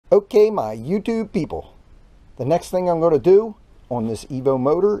Okay, my YouTube people, the next thing I'm going to do on this EVO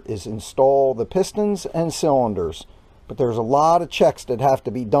motor is install the pistons and cylinders. But there's a lot of checks that have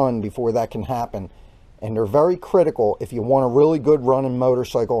to be done before that can happen. And they're very critical if you want a really good running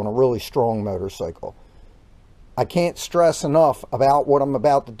motorcycle and a really strong motorcycle. I can't stress enough about what I'm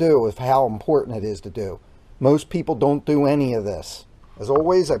about to do, of how important it is to do. Most people don't do any of this. As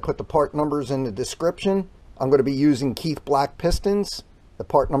always, I put the part numbers in the description. I'm going to be using Keith Black pistons. The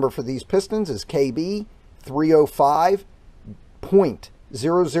part number for these pistons is KB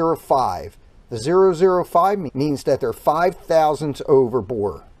 305.005. The 005 means that they're 5 thousandths over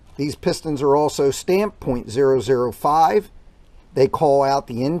bore. These pistons are also stamped .005. They call out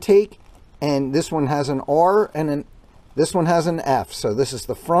the intake, and this one has an R and this one has an F. So this is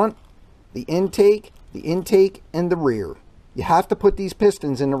the front, the intake, and the rear. You have to put these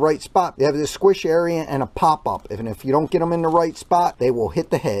pistons in the right spot. They have this squish area and a pop-up, and if you don't get them in the right spot, they will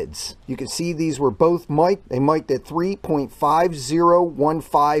hit the heads. You can see these were both mic'd. They mic'd at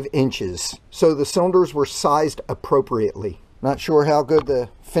 3.5015 inches. So the cylinders were sized appropriately. Not sure how good the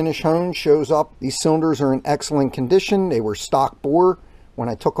finish hone shows up. These cylinders are in excellent condition. They were stock bore when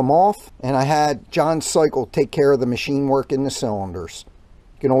I took them off, and I had John Cycle take care of the machine work in the cylinders.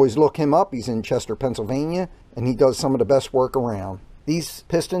 You can always look him up. He's in Chester, Pennsylvania, and he does some of the best work around. These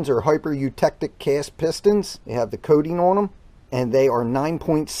pistons are hyper-eutectic cast pistons. They have the coating on them, and they are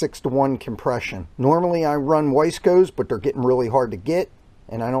 9.6 to 1 compression. Normally I run Wiseco's, but they're getting really hard to get,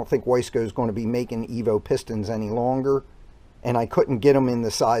 and I don't think Wiseco is going to be making EVO pistons any longer, and I couldn't get them in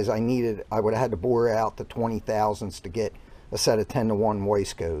the size I needed. I would have had to bore out to 20 thousandths to get a set of 10 to 1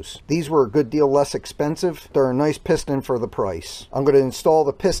 Wiseco's. These were a good deal less expensive. They're a nice piston for the price. I'm going to install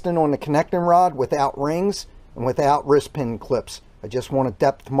the piston on the connecting rod without rings and without wrist pin clips. I just want to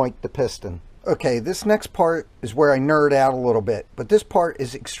depth mic the piston. Okay, this next part is where I nerd out a little bit, but this part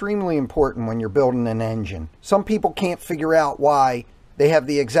is extremely important when you're building an engine. Some people can't figure out why they have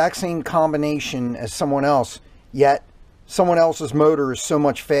the exact same combination as someone else, yet someone else's motor is so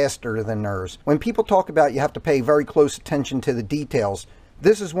much faster than theirs. When people talk about you have to pay very close attention to the details,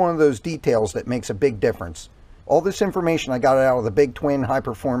 this is one of those details that makes a big difference. All this information I got out of the Big Twin High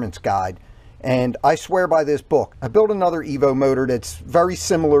Performance Guide, and I swear by this book. I built another EVO motor that's very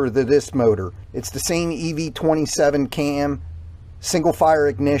similar to this motor. It's the same EV27 cam, single fire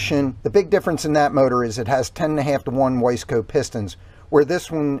ignition. The big difference in that motor is it has 10.5 to 1 Wiseco pistons, where this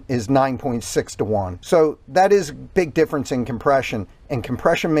one is 9.6 to 1. So that is a big difference in compression, and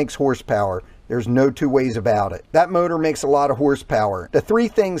compression makes horsepower. There's no two ways about it. That motor makes a lot of horsepower. The three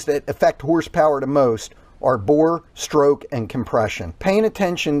things that affect horsepower the most are bore, stroke, and compression. Paying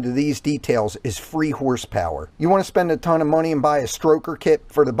attention to these details is free horsepower. You want to spend a ton of money and buy a stroker kit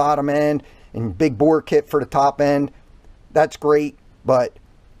for the bottom end and big bore kit for the top end. That's great, but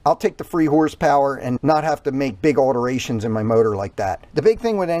I'll take the free horsepower and not have to make big alterations in my motor like that. The big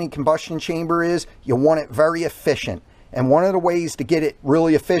thing with any combustion chamber is you want it very efficient. And one of the ways to get it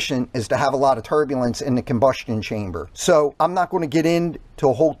really efficient is to have a lot of turbulence in the combustion chamber. So I'm not going to get into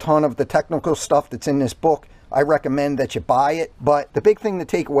a whole ton of the technical stuff that's in this book. I recommend that you buy it. But the big thing to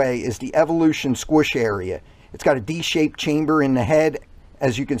take away is the Evolution Squish Area. It's got a D-shaped chamber in the head.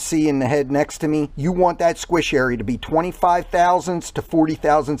 As you can see in the head next to me, you want that squish area to be 25 thousandths to 40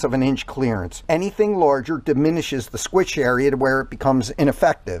 thousandths of an inch clearance. Anything larger diminishes the squish area to where it becomes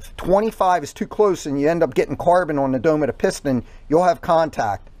ineffective. 25 is too close and you end up getting carbon on the dome of the piston. You'll have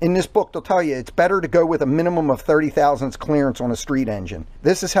contact. In this book, they'll tell you it's better to go with a minimum of 30 thousandths clearance on a street engine.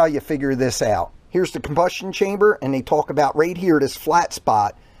 This is how you figure this out. Here's the combustion chamber, and they talk about right here, this flat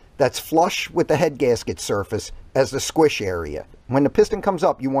spot that's flush with the head gasket surface as the squish area. When the piston comes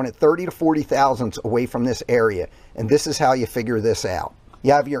up, you want it 30 to 40 thousandths away from this area, and this is how you figure this out.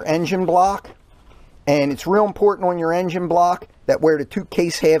 You have your engine block, and it's real important on your engine block that where the two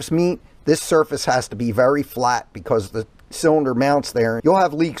case halves meet, this surface has to be very flat because the cylinder mounts there. You'll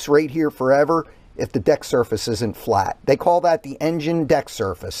have leaks right here forever if the deck surface isn't flat. They call that the engine deck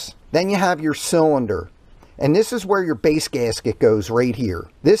surface. Then you have your cylinder. And this is where your base gasket goes right here.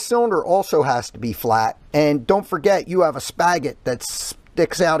 This cylinder also has to be flat. And don't forget, you have a spagot that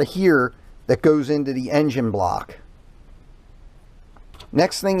sticks out of here that goes into the engine block.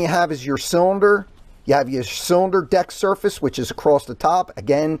 Next thing you have is your cylinder. You have your cylinder deck surface, which is across the top.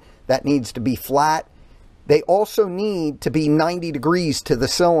 Again, that needs to be flat. They also need to be 90 degrees to the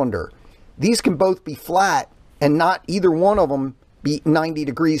cylinder. These can both be flat and not either one of them be 90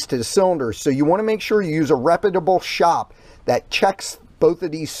 degrees to the cylinder. So you want to make sure you use a reputable shop that checks both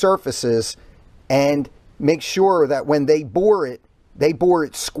of these surfaces and make sure that when they bore it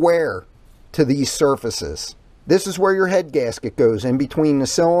square to these surfaces. This is where your head gasket goes, in between the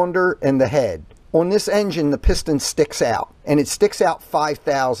cylinder and the head. On this engine, the piston sticks out, and it sticks out 5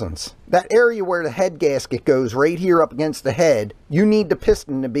 thousandths. That area where the head gasket goes, right here up against the head, you need the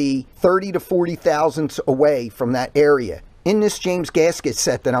piston to be 30 to 40 thousandths away from that area. In this James gasket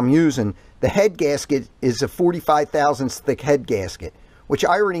set that I'm using, the head gasket is a 45 thousandths thick head gasket, which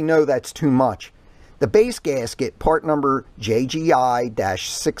I already know that's too much. The base gasket, part number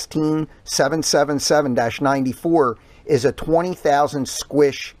JGI-16777-94, is a 20 thousandths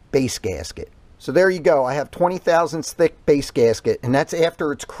squish base gasket. So there you go, I have 20 thousandths thick base gasket, and that's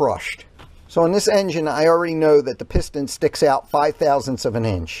after it's crushed. So on this engine, I already know that the piston sticks out 5 thousandths of an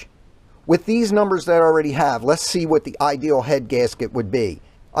inch. With these numbers that I already have, let's see what the ideal head gasket would be.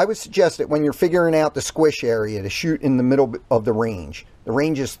 I would suggest that when you're figuring out the squish area, to shoot in the middle of the range. The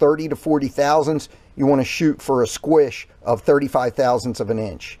range is 30 to 40 thousandths. You want to shoot for a squish of 35 thousandths of an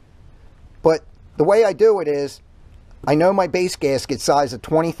inch. But the way I do it is, I know my base gasket size of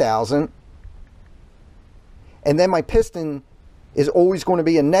 20 thousand, and then my piston is always going to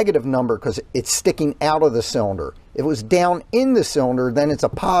be a negative number because it's sticking out of the cylinder. If it was down in the cylinder, then it's a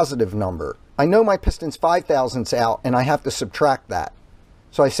positive number. I know my piston's 5 thousandths out, and I have to subtract that.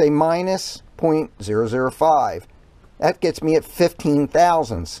 So I say minus 0.005. That gets me at 15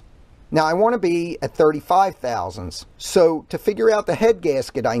 thousandths. Now I want to be at 35 thousandths. So to figure out the head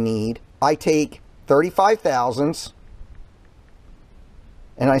gasket I need, I take 35 thousandths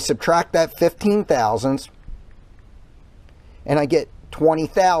and I subtract that 15 thousandths, and I get 20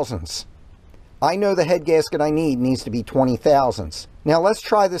 thousandths. I know the head gasket I need needs to be 20 thousandths. Now let's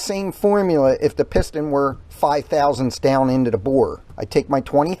try the same formula if the piston were 5 thousandths down into the bore. I take my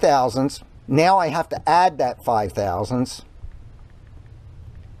 20 thousandths. Now I have to add that 5 thousandths.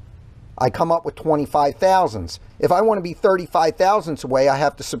 I come up with 25 thousandths. If I want to be 35 thousandths away, I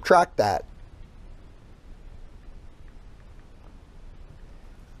have to subtract that.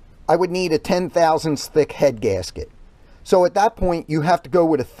 I would need a 10 thousandths thick head gasket. So at that point, you have to go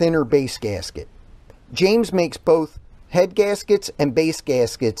with a thinner base gasket. James makes both head gaskets and base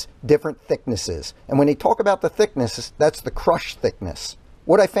gaskets different thicknesses. And when they talk about the thickness, that's the crush thickness.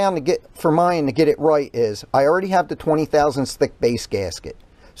 What I found to get for mine to get it right is I already have the 20 thousandths thick base gasket.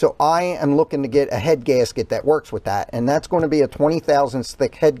 So I am looking to get a head gasket that works with that, and that's going to be a 20 thousandths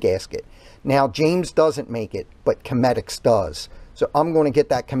thick head gasket. Now James doesn't make it, but Cometics does. So I'm going to get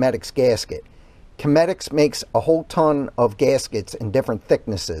that Cometics gasket. Cometics makes a whole ton of gaskets in different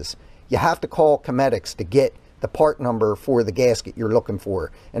thicknesses. You have to call Cometics to get the part number for the gasket you're looking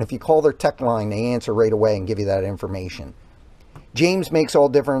for. And if you call their tech line, they answer right away and give you that information. James makes all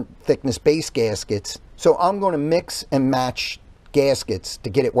different thickness base gaskets, so I'm going to mix and match gaskets to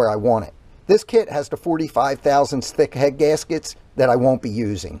get it where I want it. This kit has the 45 thousandths thick head gaskets that I won't be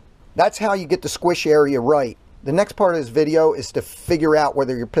using. That's how you get the squish area right. The next part of this video is to figure out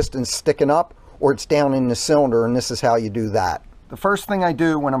whether your piston's sticking up or it's down in the cylinder, and this is how you do that. The first thing I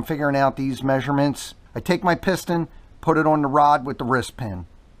do when I'm figuring out these measurements, I take my piston, put it on the rod with the wrist pin.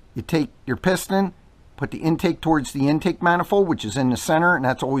 You take your piston, put the intake towards the intake manifold, which is in the center, and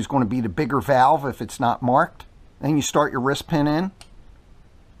that's always going to be the bigger valve if it's not marked. Then you start your wrist pin in,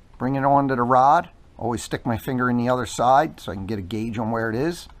 bring it onto the rod. Always stick my finger in the other side so I can get a gauge on where it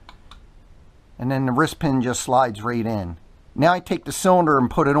is. And then the wrist pin just slides right in. Now I take the cylinder and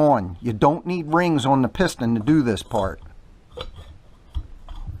put it on. You don't need rings on the piston to do this part.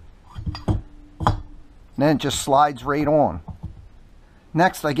 And then it just slides right on.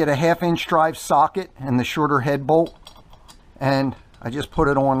 Next, I get a 1/2 inch drive socket and the shorter head bolt, and I just put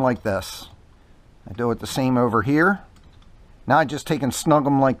it on like this. I do it the same over here. Now I just take and snug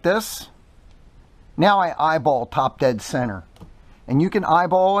them like this. Now I eyeball top dead center. And you can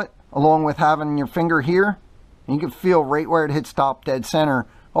eyeball it along with having your finger here. And you can feel right where it hits top dead center.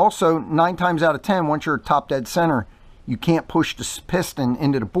 Also, 9 times out of 10, once you're at top dead center, you can't push the piston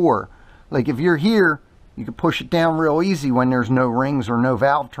into the bore. Like if you're here, you can push it down real easy when there's no rings or no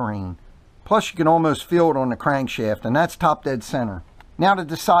valve terrain. Plus you can almost feel it on the crankshaft, and that's top dead center. Now to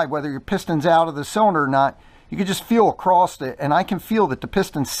decide whether your piston's out of the cylinder or not, you can just feel across it, and I can feel that the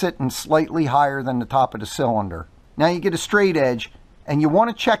piston's sitting slightly higher than the top of the cylinder. Now you get a straight edge, and you want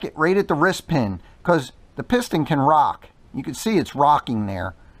to check it right at the wrist pin, because the piston can rock. You can see it's rocking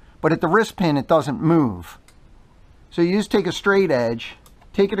there, but at the wrist pin it doesn't move. So you just take a straight edge,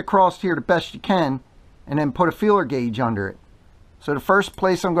 take it across here the best you can, and then put a feeler gauge under it. So the first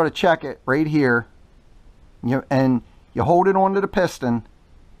place I'm going to check it, right here, and you hold it onto the piston,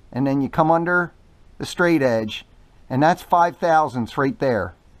 and then you come under the straight edge, and that's 5 thousandths right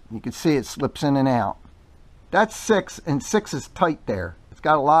there. You can see it slips in and out. That's 6, and 6 is tight there. It's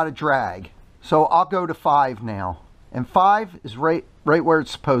got a lot of drag. So I'll go to 5 now. And 5 is right where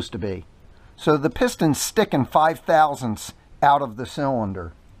it's supposed to be. So the piston's sticking 5/1000ths out of the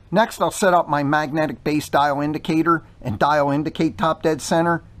cylinder. Next, I'll set up my magnetic base dial indicator and dial indicate top dead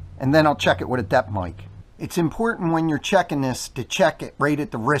center, and then I'll check it with a depth mic. It's important when you're checking this to check it right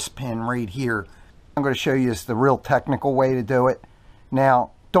at the wrist pin right here. I'm going to show you the real technical way to do it.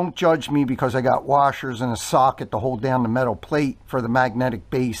 Now, don't judge me because I got washers and a socket to hold down the metal plate for the magnetic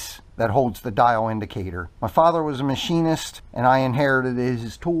base that holds the dial indicator. My father was a machinist and I inherited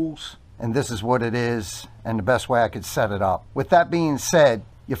his tools, and this is what it is and the best way I could set it up. With that being said,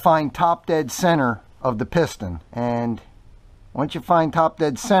 you find top dead center of the piston, and once you find top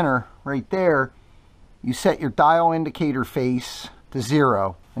dead center right there, you set your dial indicator face to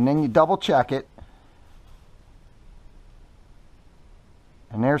 0, and then you double check it,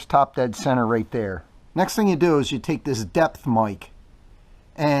 and there's top dead center right there. Next thing you do is you take this depth mic,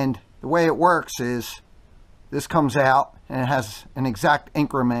 and the way it works is this comes out and it has an exact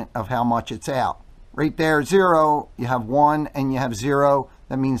increment of how much it's out. Right there, 0, you have 1 and you have 0.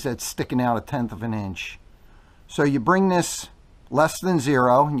 That means that's sticking out 1/10 of an inch. So you bring this less than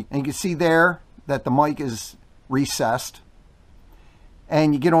 0, and you can see there that the mic is recessed.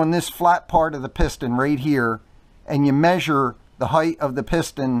 And you get on this flat part of the piston right here, and you measure the height of the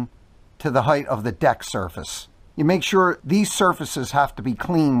piston to the height of the deck surface. You make sure these surfaces have to be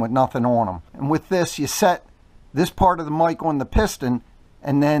clean with nothing on them. And with this, you set this part of the mic on the piston,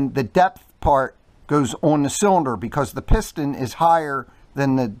 and then the depth part goes on the cylinder because the piston is higher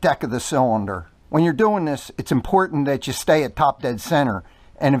than the deck of the cylinder. When you're doing this, it's important that you stay at top dead center.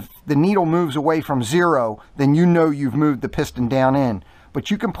 And if the needle moves away from 0, then you know you've moved the piston down in. But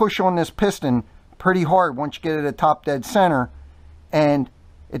you can push on this piston pretty hard once you get it at top dead center, and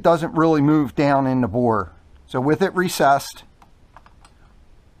it doesn't really move down in the bore. So with it recessed,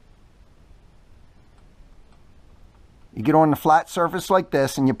 you get on the flat surface like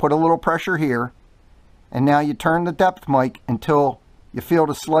this, and you put a little pressure here, and now you turn the depth mic until you feel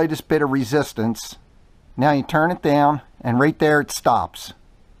the slightest bit of resistance. Now you turn it down, and right there it stops.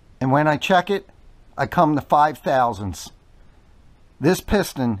 And when I check it, I come to 5/1000ths. This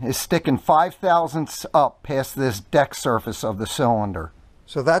piston is sticking 5/1000ths up past this deck surface of the cylinder.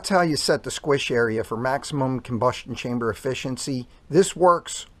 So that's how you set the squish area for maximum combustion chamber efficiency. This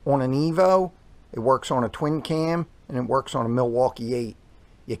works on an EVO, it works on a twin cam, and it works on a Milwaukee 8.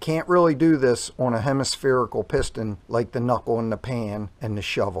 You can't really do this on a hemispherical piston like the knuckle and the pan and the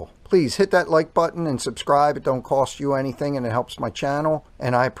shovel. Please hit that like button and subscribe. It don't cost you anything and it helps my channel,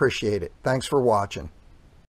 and I appreciate it. Thanks for watching.